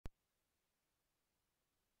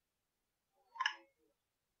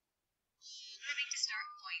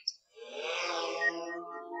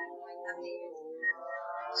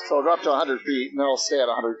So it'll go up to 100 feet, and then it'll stay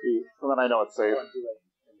at 100 feet. So then I know it's safe.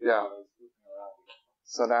 Yeah.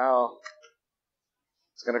 So now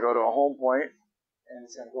it's going to go to a home point. And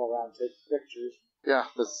it's going to go around and take pictures. Yeah.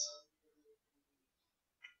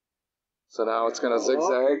 So now it's going to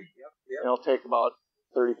zigzag. Yep. It'll take about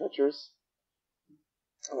 30 pictures.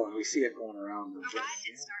 Oh, and we see it going around. Arrived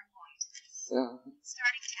at start point. Yeah.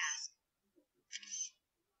 Starting task.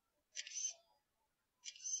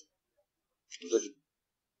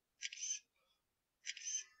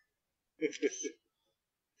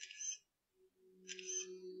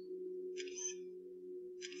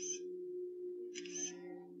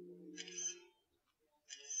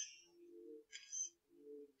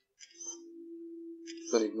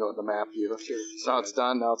 Then you can go to the map view. Sure. So now it's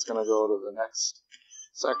done. Now it's going to go to the next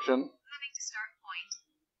section. Moving to start point.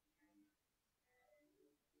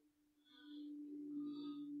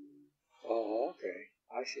 Oh, okay.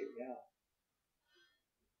 I see. Yeah.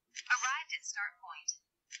 Arrived at start point.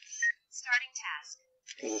 Starting task.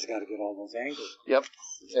 Because it's got to get all those angles. Yep.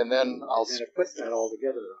 And then I'll... And it puts that all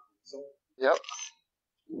together. So. Yep.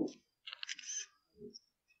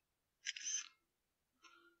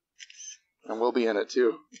 And we'll be in it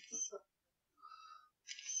too. Moving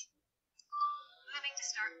to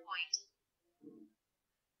start point.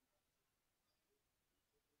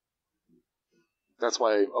 That's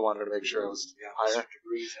why I wanted to make sure it was higher.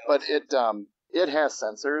 Degrees But it has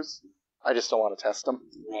sensors. I just don't want to test them.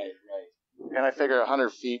 Right. And I figure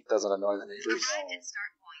 100 feet doesn't annoy the neighbors. Arrived at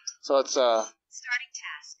start point. So it's Starting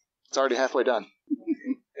task. it's already halfway done.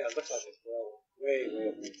 Yeah, it looks like it's way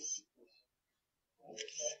up.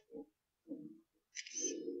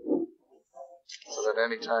 So that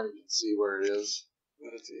anytime you can see where it is.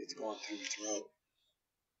 But it's going through its road.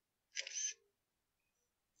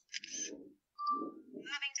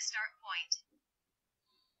 Moving to start point.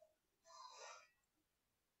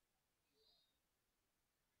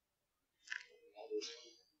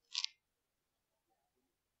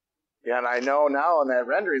 Yeah, and I know now in that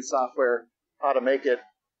rendering software how to make it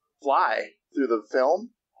fly through the film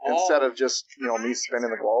instead of just, me spinning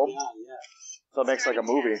the globe. Yeah. So it makes like a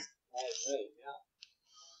movie. Right, yeah.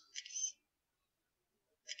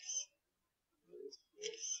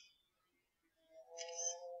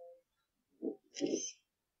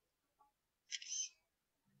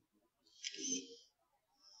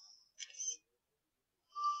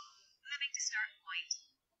 Moving to start point.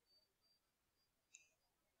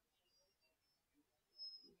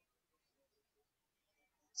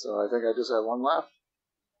 So I think I just have one left.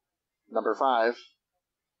 Number 5.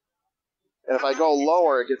 And if I go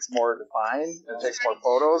lower, it gets more defined and it takes more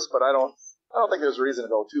photos. But I don't think there's a reason to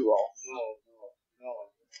go too low. No.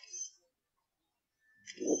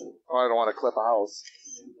 Oh, I don't want to clip a house.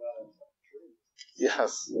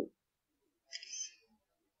 Yes.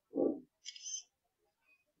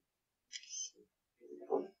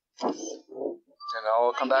 And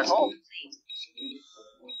I'll come back home. Return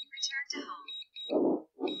to home.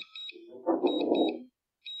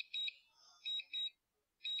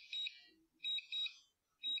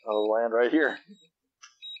 I'll land right here. Landing.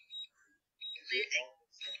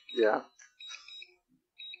 Yeah.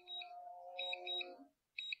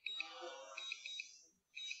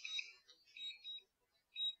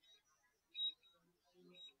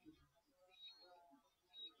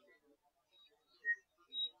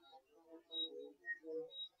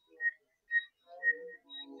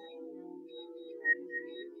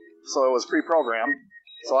 So it was pre-programmed.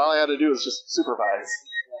 So all I had to do was just supervise.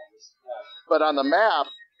 But on the map,